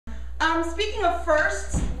Speaking of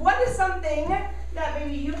firsts, what is something that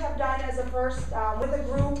maybe you have done as a first with a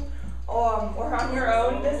group or on your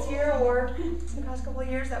own this year or the past couple of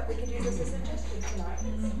years that we could use as a suggestion tonight?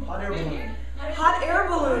 Hot air ballooning. Hot air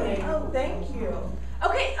ballooning. Oh, thank you.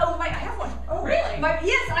 Okay, I have one. Oh, really?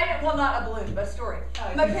 Well, not a balloon, but a story.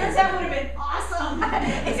 My parents, that would have been awesome.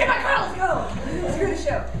 It's in my car, let's go. Let's go to the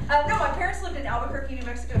show. No, my parents lived in Albuquerque, New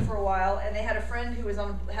Mexico for a while, and they had a friend who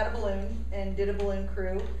had a balloon and did a balloon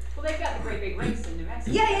crew. Well, they've got the great big rinks in New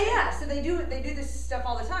Mexico. Yeah. So they do this stuff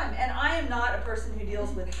all the time, and I am not a person who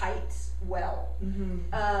deals with heights well.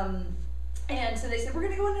 And so they said, we're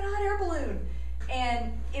gonna go in a hot air balloon.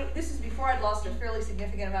 And this is before I'd lost a fairly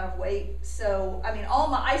significant amount of weight. So, I mean,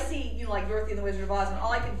 I see, like Dorothy and the Wizard of Oz, and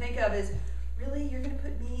all I can think of is, really, you're going to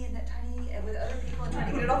put me in that tiny, with other people and trying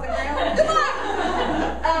to get it off the ground? Good luck!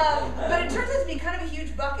 But it turns out to be kind of a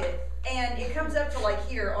huge bucket, and it comes up to like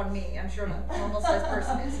here on me. I'm sure a normal-sized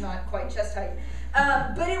person is not quite chest height.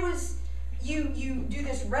 But it was, you do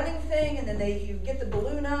this running thing, and then you get the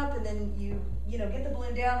balloon up, and then you get the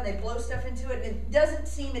balloon down, and they blow stuff into it, and it doesn't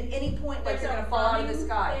seem at any point like they're going to fall out of the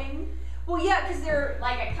sky. Thing? Well, yeah, because they're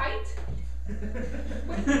Like a kite? Is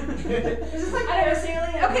this like I don't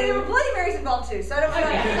know. Okay, there were Bloody Marys involved too, so I don't feel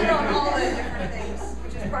like I put on all the different things,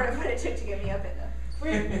 which is part of what it took to get me up in them.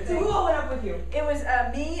 So who all went up with you? It was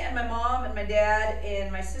me and my mom and my dad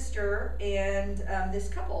and my sister and this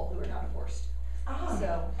couple who were now divorced. Oh.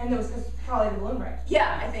 So, And it was probably the balloon race.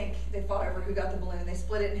 yeah, I think they fought over who got the balloon. They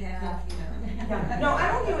split it in half, Yeah. No,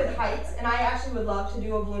 I don't do with heights, and I actually would love to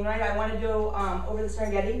do a balloon ride. I want to do over the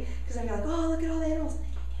Serengeti, because I'd be like, oh, look at all the animals.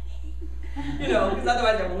 Because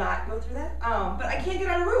otherwise I will not go through that. But I can't get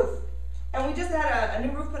on a roof. And we just had a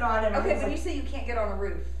new roof put on. And Okay, when you say you can't get on a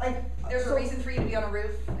roof, there's a reason for you to be on a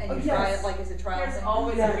roof, and you try it like as a trial There's thing?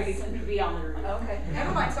 always a reason to be on the roof. Okay,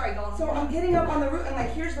 never mind, sorry, go on. So I'm getting up on the roof, and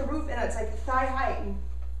here's the roof, and it's like thigh height, and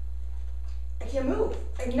I can't move.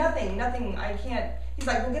 Nothing, I can't. He's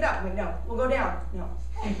like, we'll get up. I'm like, no, we'll go down. No.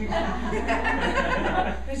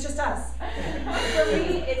 It's just us. For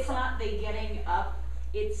me, it's not the getting up,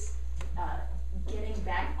 it's getting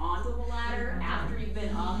back onto the ladder after you've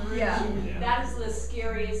been on the roof. Yeah. That is the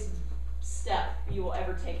scariest step you will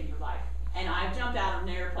ever take in your life. And I've jumped out of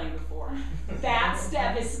an airplane before. That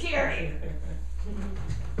step is scary.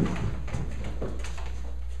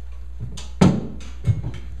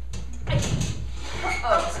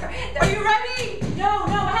 Oh, sorry. Are you ready? No,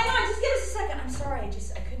 hang on, just give us a second. I'm sorry, I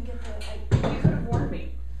couldn't get the, You could have warned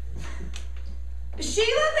me. Is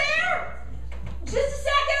Sheila there? Just a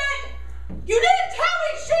second. You didn't tell me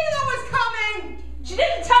Sheila was coming. She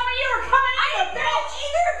didn't tell me you were coming. I didn't know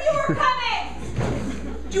either of you were coming.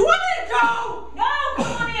 Do you want me to go? No,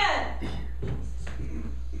 come on in.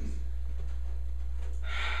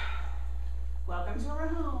 Welcome to our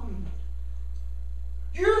home.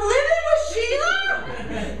 You're living with Sheila?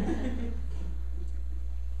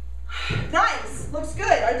 Nice. Looks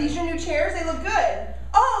good. Are these your new chairs? They look good.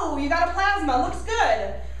 Oh, you got a plasma. Looks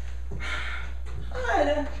good.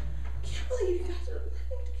 God. Can't believe you guys are living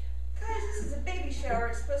together. Guys, this is a baby shower.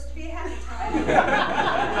 It's supposed to be a happy time.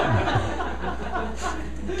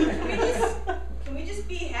 Can we just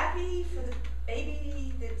be happy for the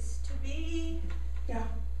baby that's to be? Yeah.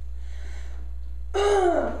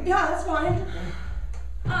 Yeah, that's fine.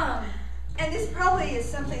 And this probably is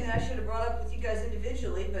something that I should have brought up with you guys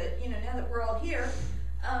individually, but now that we're all here,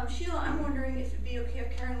 Sheila, I'm wondering if it'd be okay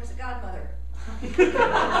if Karen was a godmother.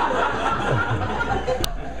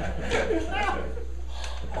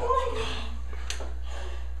 Oh my God.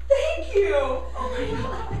 Thank you.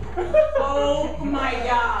 Oh my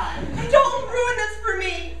God. Don't ruin this for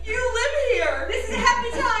me. You live here. This is a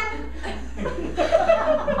happy time.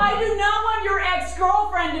 I do not want your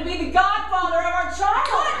ex-girlfriend to be the godfather of our child.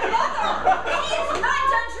 Godmother! He is not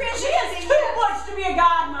done She transitioning is too much to be a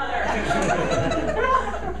godmother.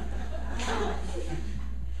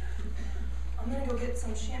 I'm gonna go get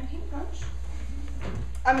some champagne punch.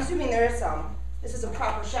 I'm assuming there is some. This is a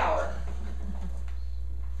proper shower.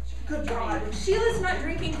 Good God. Sheila's not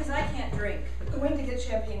drinking because I can't drink. I'm going to get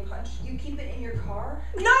champagne punch. You keep it in your car?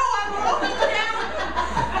 No, I'm rolling it down.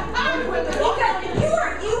 I'm going to walk out.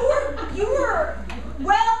 You were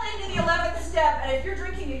well into the 11th step, and if you're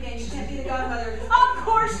drinking again, you can't be the godmother. Of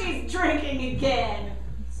course she's drinking again.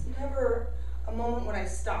 It's never a moment when I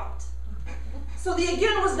stopped. So the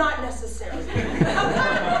again was not necessary.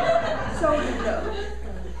 So you know.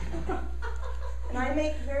 And I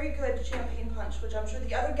make very good champagne punch, which I'm sure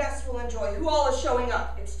the other guests will enjoy. Who all is showing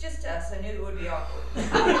up? It's just us. I knew it would be awkward.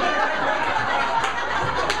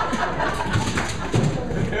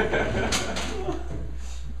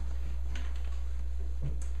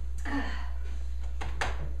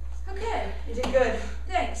 You did good.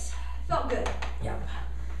 Thanks. Felt good. Yep.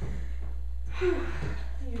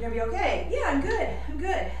 You're gonna be okay. Yeah, I'm good. I'm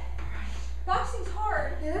good. Boxing's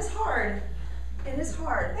hard. It is hard. It is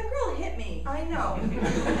hard. That girl hit me. I know.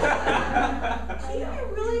 She hit me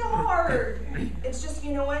really hard. It's just,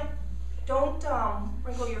 you know what? Don't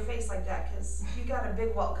wrinkle your face like that, because you got a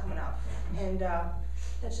big welt coming up, and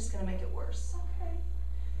that's just gonna make it worse. Okay.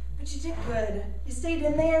 But you did good. You stayed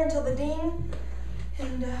in there until the ding,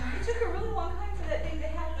 and It took a really long time for that thing to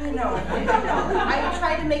happen. I know. I know. I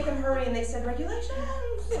tried to make them hurry, and they said regulations.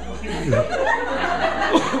 You said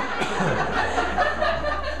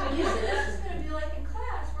this was going to be like in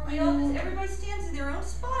class, where we all just, everybody stands in their own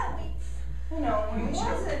spot. I know. It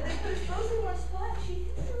wasn't. They put us both in one spot, and she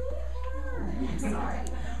hit me really hard. Sorry.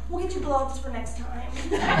 We'll get you gloves for next time.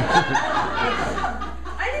 I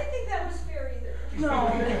didn't think that was fair either. No.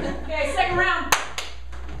 Okay, second round.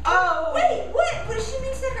 Oh. Wait, what? What does she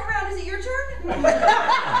mean second round? Is it your turn? We're gonna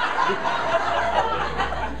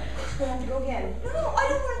have to go again. No, I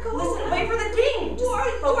don't want to go. Listen, wait for the ding. Just Do I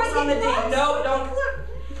focus on the get ding. gloves? No, don't.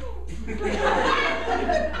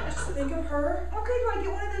 Just think of her. Okay, do I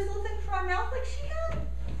get one of those little things for my mouth like she had?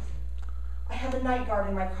 I have a night guard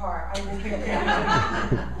in my car. I will get it.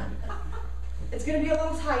 It's gonna be a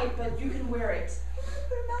little tight, but you can wear it. You want to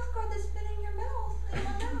put a mouth guard that's been in your mouth, in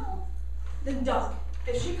my mouth. Then duck.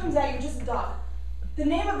 If she comes at you, just duck. The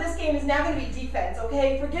name of this game is now going to be defense,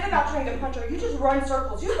 okay? Forget about trying to punch her. You just run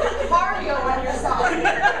circles. You put cardio on your side.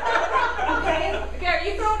 Okay? Okay, are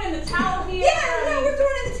you throwing in the towel here? Yeah, we're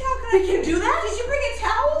throwing in the towel. We can do that? Did you bring a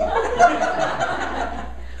towel?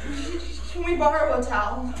 Can we borrow a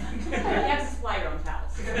towel? You have to supply your own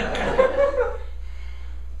towels.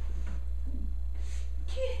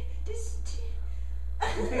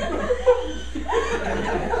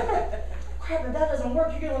 Crap, if that doesn't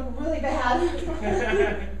work, you're going to look really bad.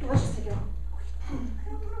 Let's just take it off. I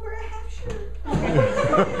don't want to wear a half shirt. I'm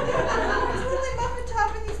totally muffin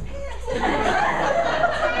top in these pants.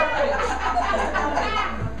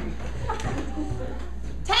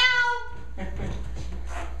 Towel!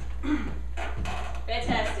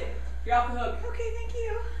 Fantastic. You're off the hook. Okay, thank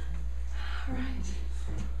you. All right.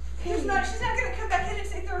 She's not going to come back in and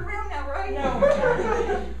say third round now, right? No.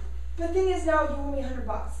 The thing is now you owe me $100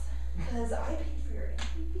 because I paid for your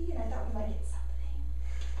entry fee and I thought we might get something.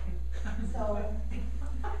 So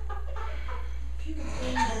if you could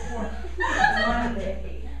pay me before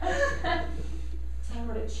Monday.